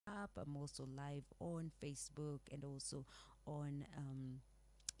I'm also live on Facebook and also on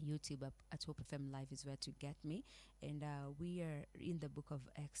YouTube at Hope FM Live is where to get me. And we are in the book of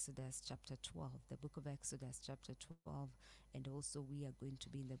Exodus, chapter 12. The book of Exodus, chapter 12. And also, we are going to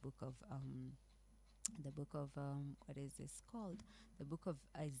be in the book of what is this called, the book of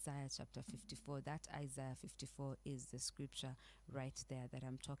Isaiah chapter 54. That Isaiah 54 is the scripture right there that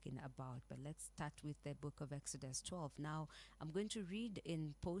I'm talking about. But let's start with the book of Exodus 12. Now I'm going to read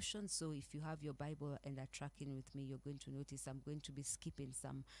in portions, so if you have your Bible and are tracking with me, you're going to notice I'm going to be skipping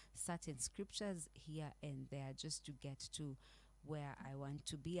some certain scriptures here and there just to get to where I want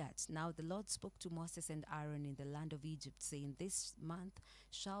to be at. Now the Lord spoke to Moses and Aaron in the land of Egypt, saying, This month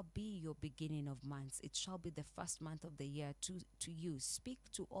shall be your beginning of months. It shall be the first month of the year to you. Speak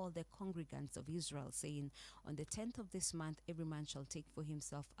to all the congregants of Israel, saying, On the 10th of this month, every man shall take for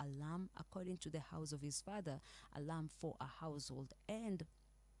himself a lamb according to the house of his father, a lamb for a household. And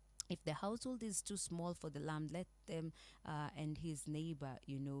if the household is too small for the lamb, let them and his neighbor,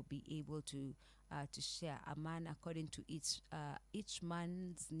 be able to share. A man according to each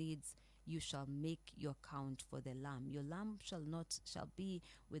man's needs. You shall make your count for the lamb. Your lamb shall be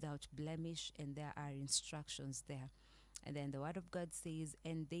without blemish, and there are instructions there. And then the word of God says,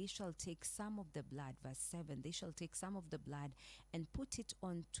 and they shall take some of the blood, verse 7, they shall take some of the blood and put it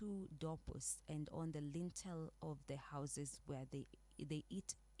on two doorposts and on the lintel of the houses where they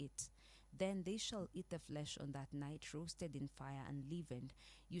eat it. Then they shall eat the flesh on that night, roasted in fire and leavened.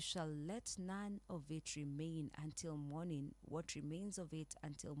 You shall let none of it remain until morning. What remains of it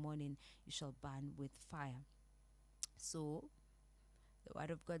until morning you shall burn with fire. So the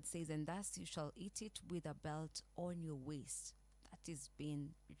word of God says, and thus you shall eat it with a belt on your waist. That is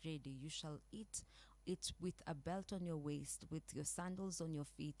being ready. You shall eat it with a belt on your waist, with your sandals on your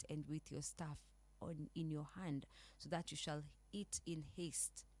feet, and with your staff in your hand, so that you shall eat in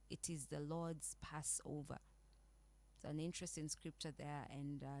haste. It is the Lord's Passover. It's an interesting scripture there,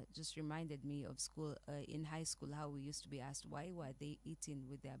 and just reminded me of school, in high school, how we used to be asked why were they eating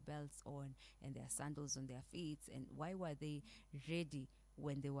with their belts on and their sandals on their feet, and why were they ready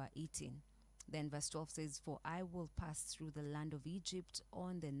when they were eating. Then verse 12 says, For I will pass through the land of Egypt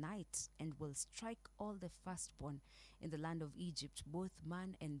on the night, and will strike all the firstborn in the land of Egypt, both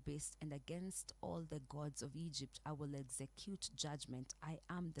man and beast, and against all the gods of Egypt I will execute judgment. I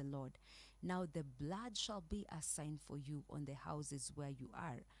am the Lord. Now the blood shall be a sign for you on the houses where you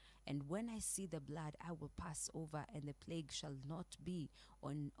are. And when I see the blood, I will pass over, and the plague shall not be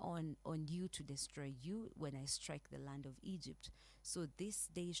on you to destroy you when I strike the land of Egypt. So this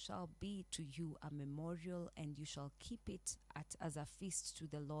day shall be to you a memorial, and you shall keep it as a feast to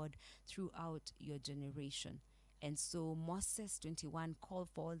the Lord throughout your generation. And so Moses 21 called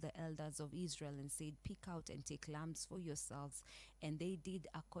for all the elders of Israel and said, Pick out and take lambs for yourselves. And they did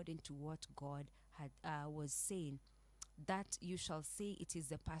according to what God had was saying, that you shall say it is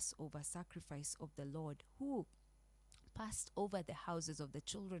the Passover sacrifice of the Lord, who passed over the houses of the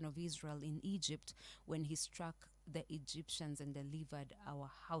children of Israel in Egypt when he struck the Egyptians and delivered our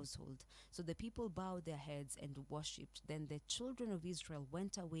household. So the people bowed their heads and worshipped. Then the children of Israel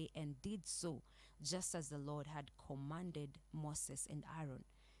went away and did so, just as the Lord had commanded Moses and Aaron.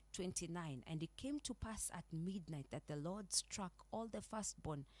 29. And it came to pass at midnight that the Lord struck all the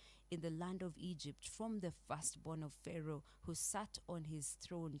firstborn in the land of Egypt, from the firstborn of Pharaoh who sat on his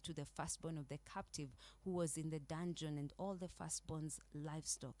throne to the firstborn of the captive who was in the dungeon, and all the firstborn's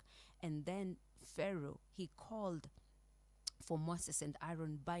livestock. And then Pharaoh, he called for Moses and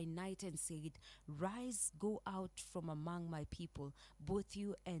Aaron by night and said, Rise, go out from among my people, both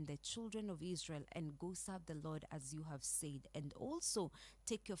you and the children of Israel, and go serve the Lord as you have said. And also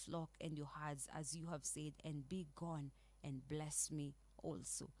take your flock and your herds as you have said, and be gone, and bless me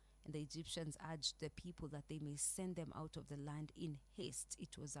also. And the Egyptians urged the people that they may send them out of the land in haste.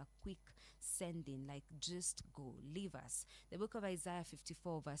 It was a quick sending, like, just go, leave us. The book of Isaiah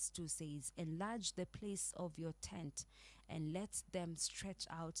 54 verse 2 says, Enlarge the place of your tent, and let them stretch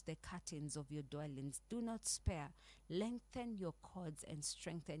out the curtains of your dwellings. Do not spare. Lengthen your cords and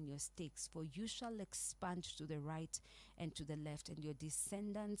strengthen your stakes, for you shall expand to the right and to the left, and your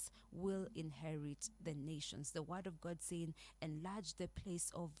descendants will inherit the nations. The word of God saying, enlarge the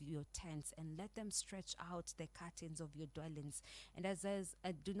place of your tents, and let them stretch out the curtains of your dwellings. And as says,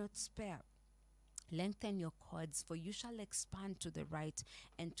 do not spare. Lengthen your cords, for you shall expand to the right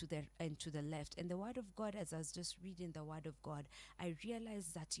and to the left. And the word of God, as I was just reading the word of God, I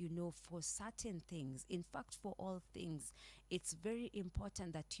realized that, for certain things, in fact for all things, it's very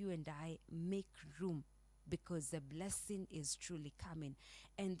important that you and I make room, because the blessing is truly coming.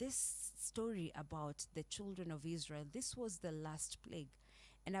 And this story about the children of Israel, this was the last plague.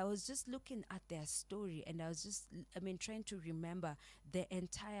 And I was just looking at their story, and I was just, trying to remember the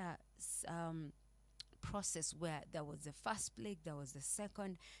entire process, where there was the first plague, there was the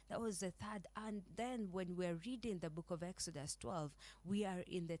second, there was the third, and then when we're reading the book of Exodus 12, we are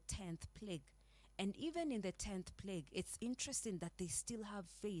in the 10th plague. And even in the 10th plague, it's interesting that they still have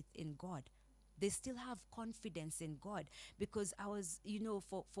faith in God. They still have confidence in God, because I was,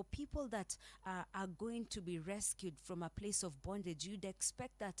 for people that are going to be rescued from a place of bondage, you'd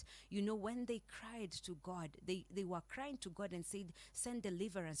expect that, when they cried to God, they were crying to God and said, send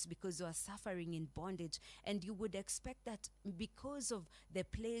deliverance, because they are suffering in bondage. And you would expect that because of the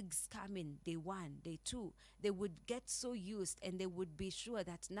plagues coming, day 1, day 2, they would get so used, and they would be sure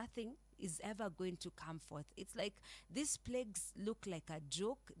that nothing is ever going to come forth. It's like these plagues look like a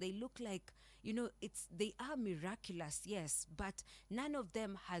joke. They look like, they are miraculous, yes, but none of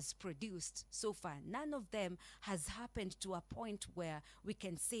them has produced so far. None of them has happened to a point where we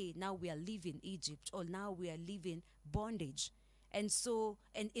can say, now we are leaving Egypt, or now we are leaving bondage. And so,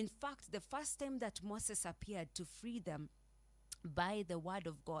 and in fact, the first time that Moses appeared to free them by the word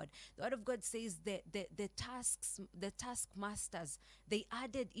of God, the word of God says that the taskmasters, they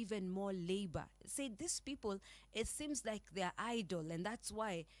added even more labor. Say, these people, it seems like they're idle, and that's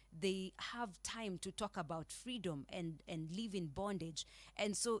why they have time to talk about freedom and live in bondage.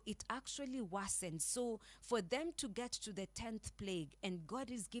 And so it actually worsened. So for them to get to the 10th plague, and God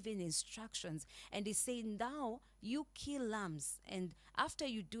is giving instructions, and he's saying, now you kill lambs, and after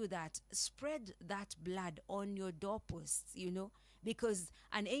you do that, spread that blood on your doorposts, because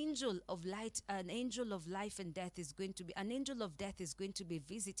an angel of light, an angel of life and death is going to be, an angel of death is going to be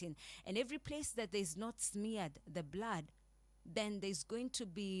visiting. And every place that there's not smeared the blood, then there's going to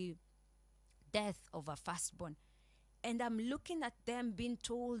be death of a firstborn. And I'm looking at them being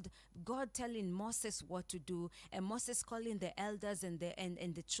told, God telling Moses what to do, and Moses calling the elders and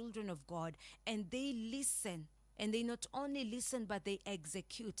the children of God, and they listen. And they not only listen, but they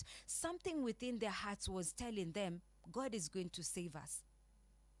execute. Something within their hearts was telling them, God is going to save us.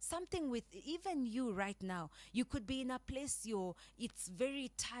 Something with even you right now, you could be in a place it's very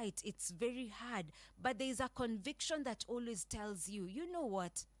tight, it's very hard, but there's a conviction that always tells you, you know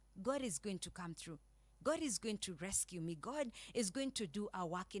what? God is going to come through. God is going to rescue me. God is going to do a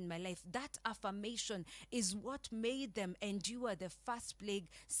work in my life. That affirmation is what made them endure the first plague,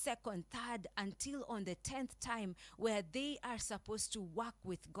 second, third, until on the 10th time, where they are supposed to work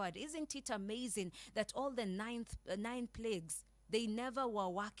with God. Isn't it amazing that all the nine plagues, they never were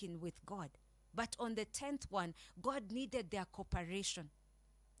working with God? But on the 10th one, God needed their cooperation.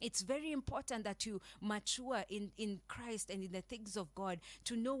 It's very important that you mature in Christ and in the things of God,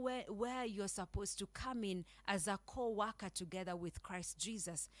 to know where you're supposed to come in as a co-worker together with Christ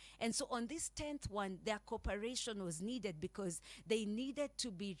Jesus. And so on this 10th one, their cooperation was needed, because they needed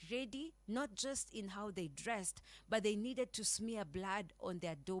to be ready, not just in how they dressed, but they needed to smear blood on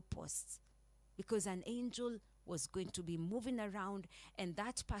their doorposts, because an angel was going to be moving around, and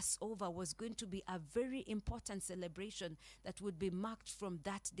that Passover was going to be a very important celebration that would be marked from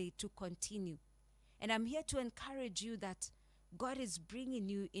that day to continue. And I'm here to encourage you that God is bringing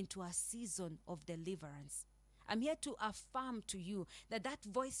you into a season of deliverance. I'm here to affirm to you that that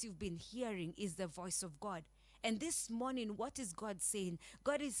voice you've been hearing is the voice of God. And this morning, what is God saying?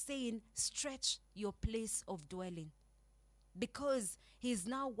 God is saying, stretch your place of dwelling. Because he's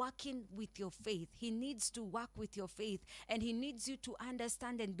now working with your faith. He needs to work with your faith, and he needs you to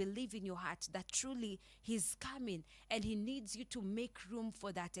understand and believe in your heart that truly he's coming, and he needs you to make room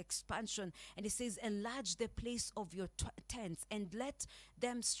for that expansion. And he says, enlarge the place of your tents and let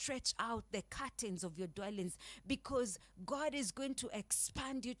them stretch out the curtains of your dwellings, because God is going to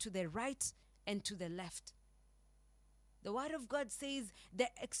expand you to the right and to the left. The word of God says,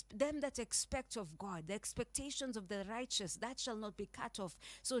 them that expect of God, the expectations of the righteous, that shall not be cut off.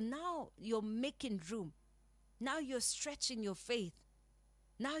 So now you're making room. Now you're stretching your faith.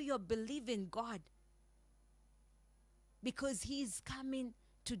 Now you're believing God, because he's coming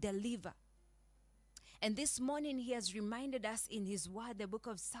to deliver. And this morning he has reminded us in his word, the book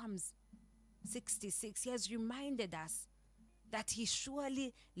of Psalms 66, he has reminded us that he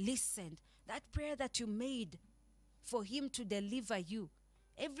surely listened. That prayer that you made for him to deliver you,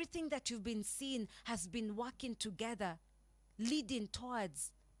 everything that you've been seeing has been working together, leading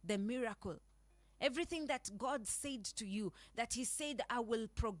towards the miracle. Everything that God said to you, that he said, I will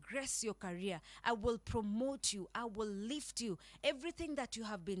progress your career, I will promote you, I will lift you. Everything that you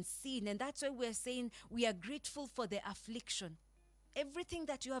have been seeing, and that's why we're saying we are grateful for the affliction. Everything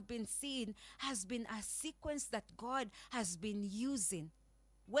that you have been seeing has been a sequence that God has been using,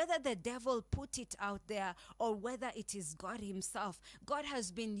 Whether the devil put it out there or whether it is God himself, God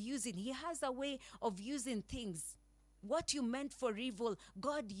has been using, he has a way of using things. What you meant for evil,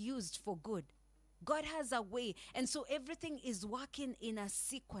 God used for good. God has a way. And so everything is working in a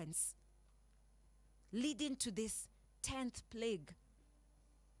sequence, leading to this 10th plague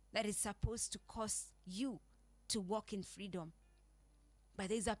that is supposed to cause you to walk in freedom. But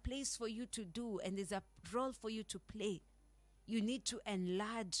there's a place for you to do, and there's a role for you to play. You need to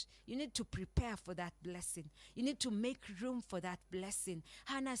enlarge. You need to prepare for that blessing. You need to make room for that blessing.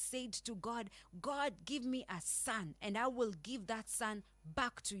 Hannah said to God, God, give me a son, and I will give that son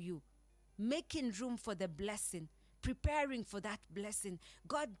back to you. Making room for the blessing, preparing for that blessing.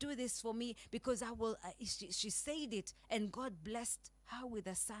 God, do this for me because I will. She said it, and God blessed her with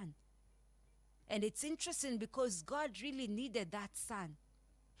a son. And it's interesting because God really needed that son.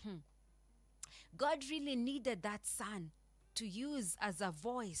 God really needed that son to use as a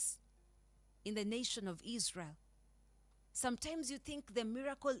voice in the nation of Israel. Sometimes you think the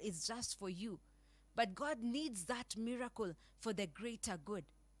miracle is just for you, but God needs that miracle for the greater good.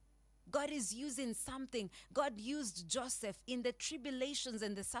 God is using something. God used Joseph in the tribulations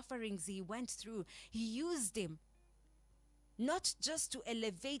and the sufferings he went through. He used him not just to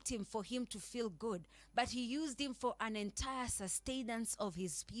elevate him for him to feel good, but he used him for an entire sustenance of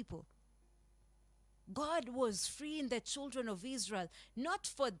his people. God was freeing the children of Israel, not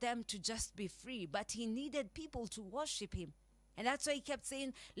for them to just be free, but he needed people to worship him. And that's why he kept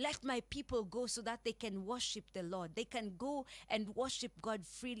saying, let my people go so that they can worship the Lord. They can go and worship God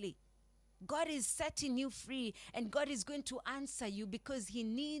freely. God is setting you free, and God is going to answer you because he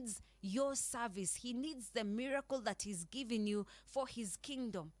needs your service. He needs the miracle that he's given you for his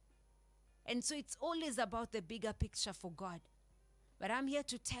kingdom. And so it's always about the bigger picture for God. But I'm here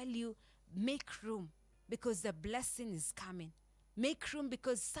to tell you, make room because the blessing is coming. Make room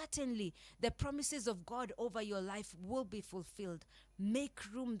because certainly the promises of God over your life will be fulfilled. Make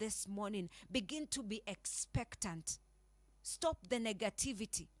room this morning. Begin to be expectant. Stop the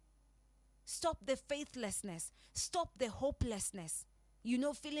negativity. Stop the faithlessness. Stop the hopelessness. You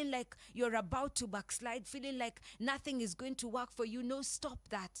know, feeling like you're about to backslide, feeling like nothing is going to work for you. No, stop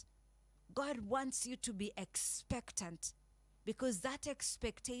that. God wants you to be expectant because that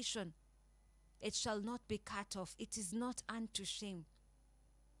expectation, it shall not be cut off. It is not unto shame.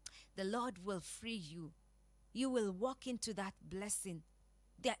 The Lord will free you. You will walk into that blessing.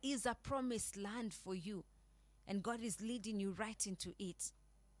 There is a promised land for you, and God is leading you right into it.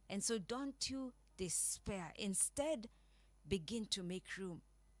 And so don't you despair. Instead, begin to make room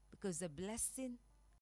because the blessing